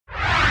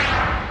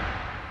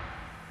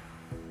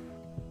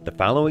The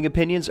following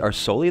opinions are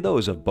solely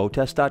those of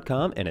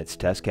BoatTEST.com and its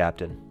test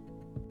captain.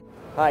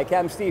 Hi,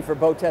 Captain Steve for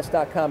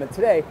BoatTEST.com, and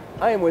today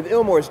I am with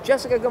Ilmor's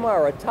Jessica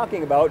Gamara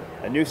talking about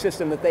a new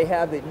system that they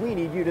have that we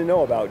need you to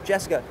know about.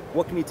 Jessica,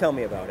 what can you tell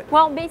me about it?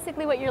 Well,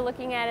 basically what you're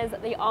looking at is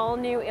the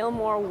all-new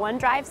Ilmor One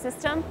Drive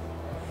system.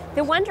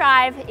 The One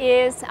Drive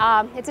is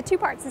it's a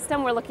two-part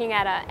system. We're looking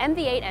at a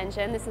MV8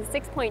 engine. This is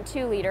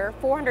 6.2 liter,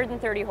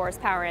 430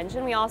 horsepower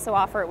engine. We also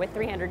offer it with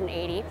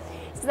 380.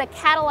 This is a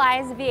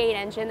catalyzed V8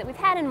 engine that we've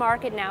had in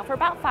market now for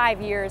about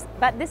 5 years,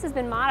 but this has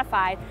been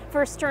modified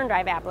for a stern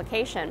drive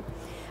application.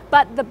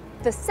 But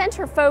the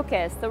center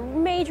focus, the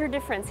major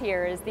difference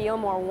here is the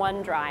Ilmor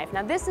One Drive.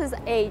 Now this is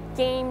a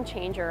game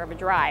changer of a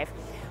drive.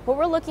 What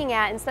we're looking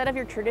at, instead of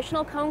your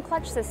traditional cone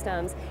clutch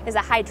systems, is a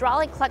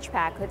hydraulic clutch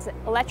pack that's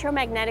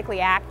electromagnetically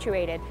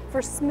actuated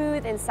for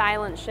smooth and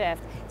silent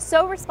shift.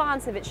 So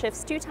responsive it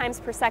shifts 2 times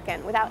per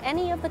second without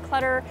any of the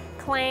clutter,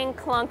 clang,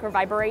 clunk, or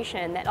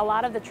vibration that a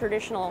lot of the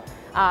traditional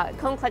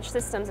cone clutch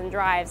systems and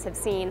drives have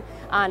seen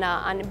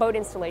on boat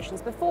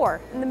installations before.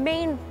 And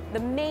the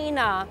main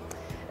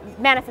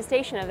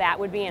manifestation of that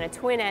would be in a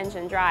twin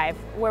engine drive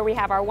where we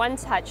have our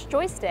one-touch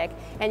joystick,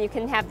 and you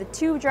can have the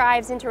 2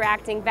 drives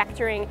interacting,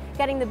 vectoring,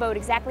 getting the boat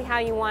exactly how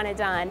you want it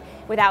done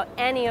without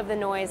any of the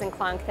noise and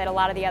clunk that a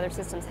lot of the other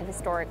systems have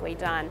historically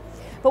done.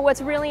 But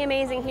what's really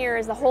amazing here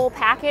is the whole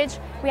package.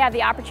 We have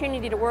the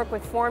opportunity to work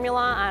with Formula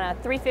on a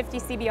 350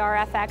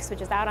 CBR FX,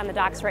 which is out on the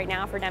docks right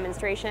now for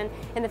demonstration,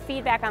 and the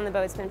feedback on the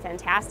boat's been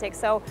fantastic.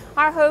 So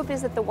our hope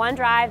is that the One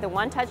Drive, the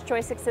one-touch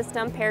joystick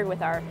system paired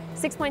with our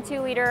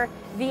 6.2 liter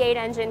V8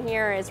 engine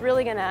here is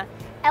really going to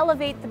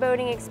elevate the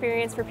boating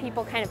experience for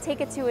people, kind of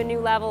take it to a new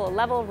level, a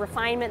level of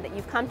refinement that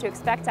you've come to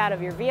expect out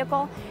of your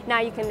vehicle.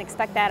 Now you can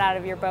expect that out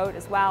of your boat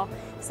as well.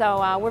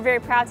 So we're very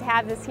proud to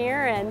have this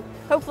here, and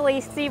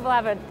hopefully Steve will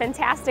have a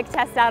fantastic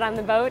test out on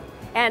the boat,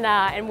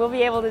 and we'll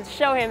be able to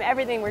show him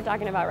everything we're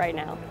talking about right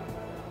now.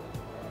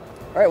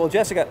 All right, well,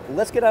 Jessica,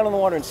 let's get out on the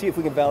water and see if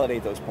we can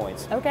validate those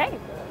points. Okay.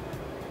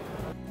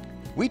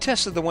 We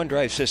tested the One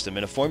Drive system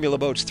in a Formula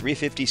Boats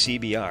 350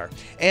 CBR,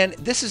 and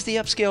this is the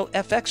upscale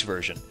FX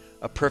version,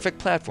 a perfect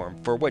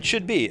platform for what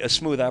should be a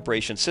smooth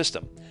operation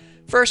system.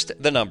 First,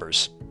 the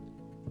numbers.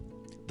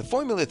 The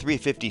Formula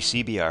 350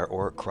 CBR,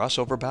 or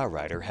crossover bow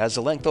rider, has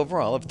a length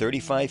overall of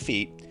 35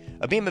 feet,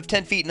 a beam of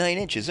 10 feet 9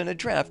 inches, and a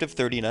draft of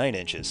 39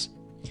 inches.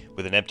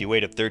 With an empty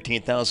weight of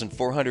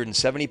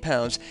 13,470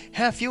 pounds,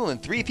 half fuel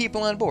and 3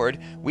 people on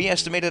board, we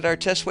estimated our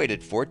test weight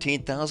at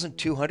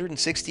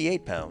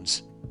 14,268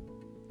 pounds.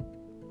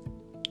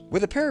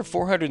 With a pair of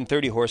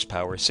 430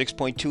 horsepower,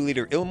 6.2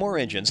 liter Ilmor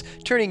engines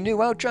turning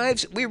new out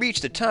drives, we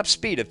reached a top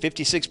speed of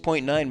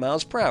 56.9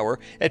 miles per hour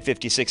at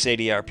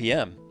 5680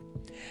 RPM.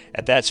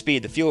 At that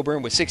speed, the fuel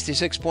burn was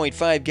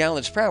 66.5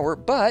 gallons per hour,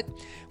 but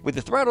with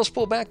the throttles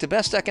pulled back to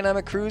best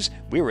economic cruise,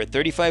 we were at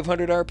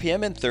 3,500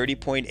 RPM and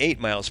 30.8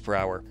 miles per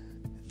hour.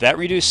 That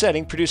reduced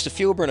setting produced a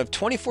fuel burn of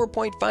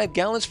 24.5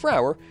 gallons per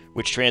hour,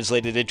 which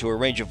translated into a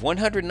range of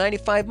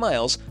 195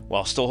 miles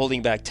while still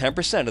holding back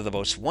 10% of the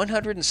boat's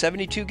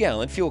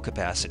 172-gallon fuel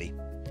capacity.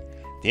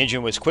 The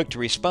engine was quick to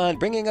respond,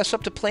 bringing us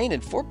up to plane in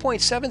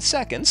 4.7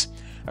 seconds.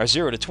 Our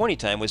 0 to 20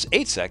 time was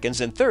 8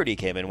 seconds, and 30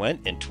 came and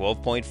went in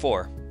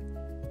 12.4.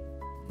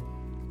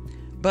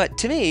 But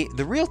to me,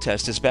 the real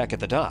test is back at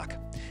the dock.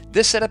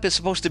 This setup is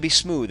supposed to be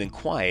smooth and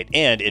quiet,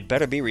 and it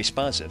better be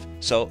responsive,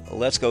 so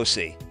let's go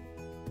see.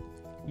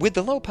 With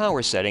the low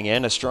power setting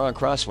and a strong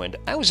crosswind,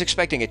 I was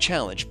expecting a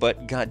challenge,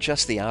 but got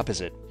just the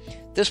opposite.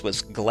 This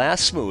was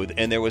glass smooth,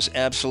 and there was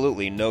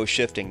absolutely no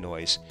shifting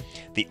noise.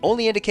 The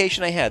only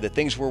indication I had that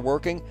things were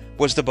working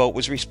was the boat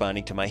was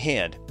responding to my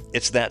hand.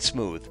 It's that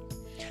smooth.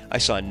 I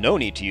saw no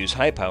need to use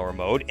high power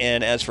mode,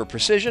 and as for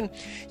precision,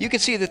 you can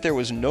see that there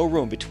was no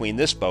room between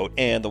this boat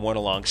and the one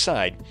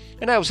alongside,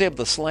 and I was able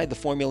to slide the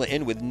formula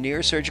in with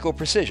near surgical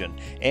precision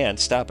and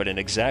stop it in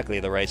exactly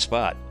the right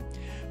spot.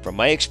 From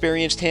my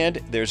experienced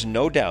hand, there's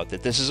no doubt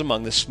that this is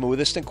among the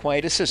smoothest and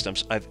quietest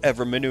systems I've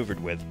ever maneuvered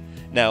with.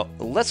 Now,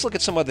 let's look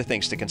at some other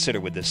things to consider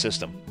with this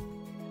system.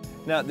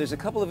 Now, there's a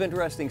couple of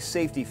interesting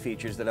safety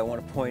features that I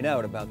want to point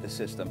out about this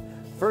system.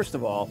 First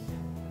of all,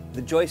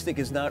 the joystick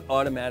is not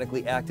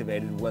automatically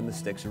activated when the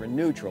sticks are in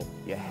neutral.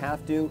 You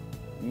have to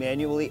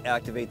manually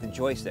activate the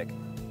joystick.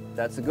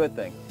 That's a good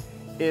thing.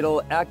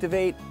 It'll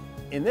activate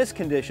in this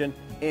condition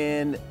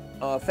in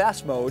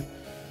fast mode.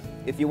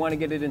 If you want to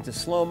get it into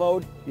slow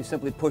mode, you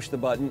simply push the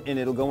button and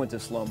it'll go into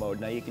slow mode.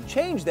 Now you can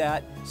change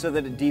that so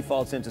that it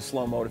defaults into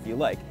slow mode if you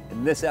like.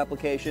 In this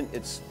application,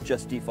 it's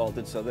just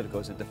defaulted so that it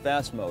goes into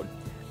fast mode.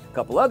 A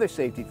couple other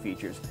safety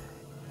features.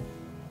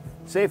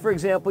 Say for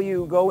example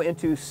you go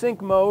into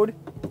sync mode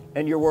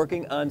and you're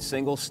working on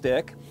single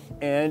stick,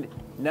 and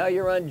now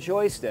you're on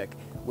joystick.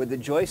 With the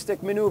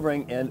joystick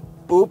maneuvering and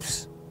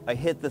oops, I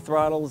hit the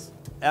throttles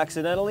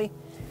accidentally,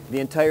 the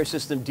entire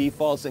system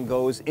defaults and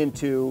goes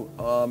into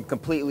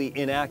completely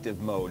inactive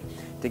mode.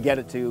 To get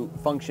it to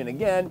function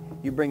again,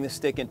 you bring the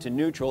stick into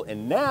neutral,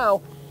 and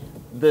now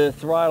the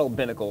throttle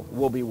binnacle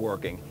will be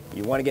working.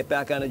 You want to get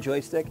back on a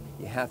joystick,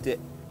 you have to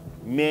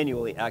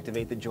manually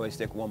activate the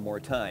joystick one more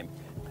time.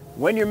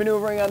 When you're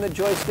maneuvering on the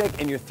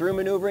joystick and you're through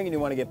maneuvering and you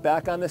want to get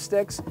back on the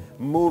sticks,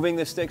 moving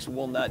the sticks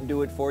will not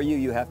do it for you.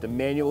 You have to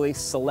manually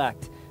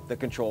select the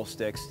control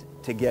sticks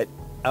to get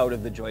out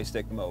of the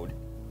joystick mode.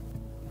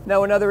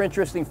 Now, another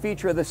interesting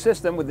feature of the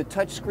system with the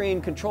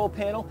touchscreen control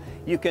panel,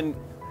 you can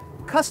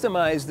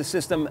customize the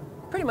system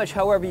pretty much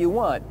however you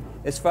want,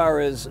 as far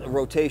as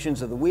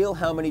rotations of the wheel,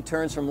 how many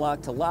turns from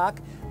lock to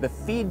lock, the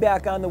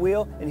feedback on the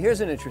wheel, and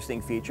here's an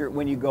interesting feature.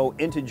 When you go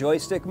into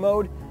joystick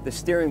mode, the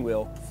steering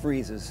wheel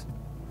freezes.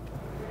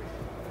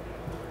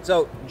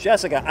 So,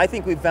 Jessica, I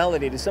think we've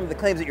validated some of the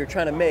claims that you're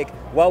trying to make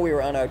while we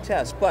were on our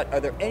test, but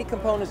are there any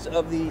components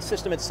of the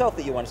system itself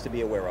that you want us to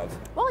be aware of?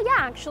 Well, yeah,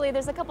 actually,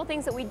 there's a couple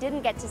things that we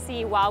didn't get to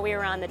see while we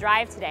were on the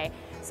drive today.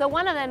 So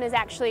one of them is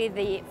actually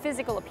the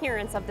physical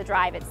appearance of the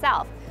drive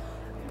itself.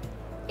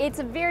 It's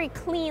a very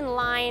clean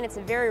line, it's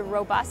a very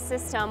robust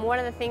system. One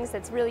of the things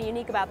that's really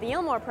unique about the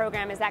Ilmor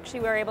program is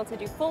actually we're able to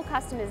do full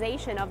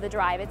customization of the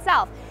drive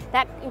itself.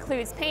 That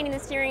includes painting the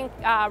steering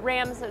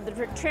rams,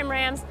 the trim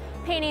rams,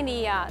 painting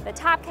the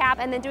top cap,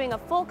 and then doing a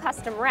full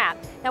custom wrap.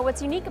 Now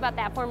what's unique about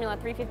that Formula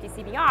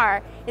 350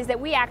 CBR is that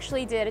we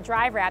actually did a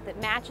drive wrap that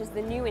matches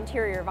the new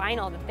interior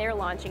vinyl that they're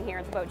launching here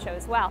at the boat show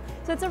as well.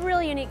 So it's a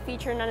really unique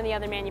feature. None of the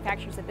other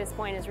manufacturers at this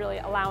point is really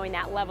allowing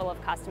that level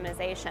of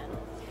customization.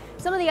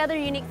 Some of the other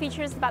unique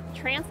features about the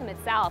transom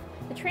itself.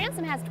 The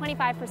transom has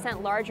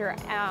 25% larger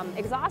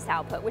exhaust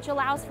output, which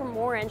allows for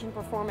more engine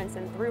performance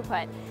and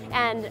throughput.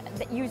 And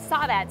you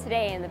saw that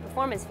today in the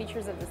performance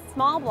features of the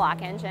small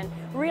block engine,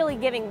 really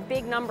giving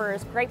big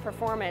numbers, great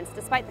performance,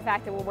 despite the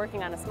fact that we're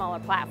working on a smaller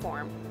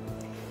platform.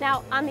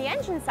 Now, on the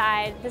engine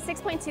side, the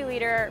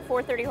 6.2-liter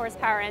 430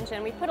 horsepower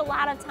engine, we put a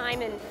lot of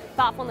time and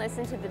thoughtfulness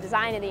into the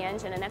design of the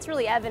engine, and that's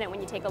really evident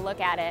when you take a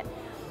look at it.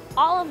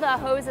 All of the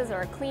hoses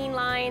are clean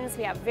lines.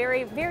 We have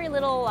very, very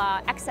little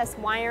excess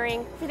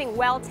wiring, everything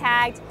well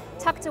tagged,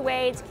 tucked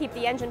away to keep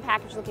the engine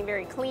package looking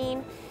very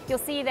clean. You'll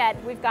see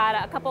that we've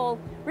got a couple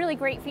really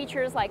great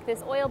features like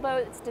this oil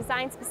boat. It's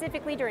designed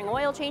specifically during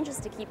oil changes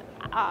to keep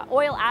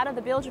oil out of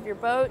the bilge of your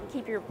boat and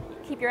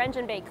keep your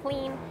engine bay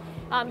clean.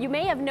 You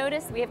may have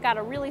noticed we have got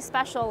a really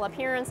special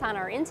appearance on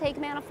our intake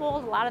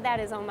manifold. A lot of that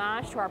is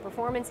homage to our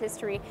performance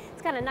history.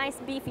 It's got a nice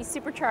beefy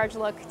supercharged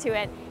look to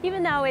it,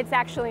 even though it's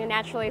actually a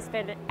naturally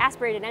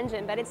aspirated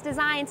engine, but it's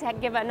designed to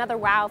give another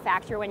wow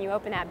factor when you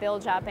open that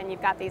bilge up and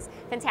you've got these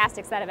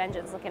fantastic set of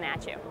engines looking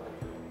at you.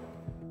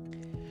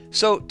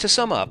 So, to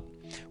sum up,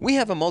 we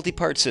have a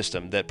multi-part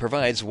system that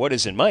provides what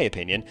is, in my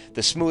opinion,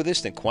 the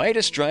smoothest and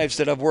quietest drives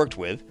that I've worked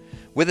with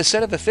a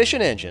set of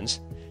efficient engines,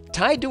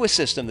 tied to a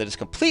system that is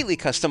completely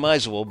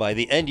customizable by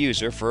the end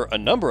user for a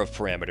number of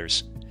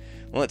parameters.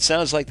 Well, it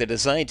sounds like the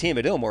design team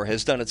at Ilmor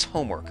has done its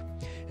homework.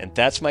 And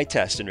that's my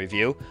test and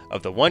review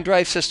of the One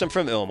Drive system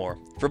from Ilmor.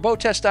 For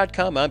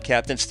BoatTEST.com, I'm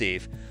Captain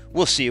Steve.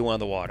 We'll see you on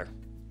the water.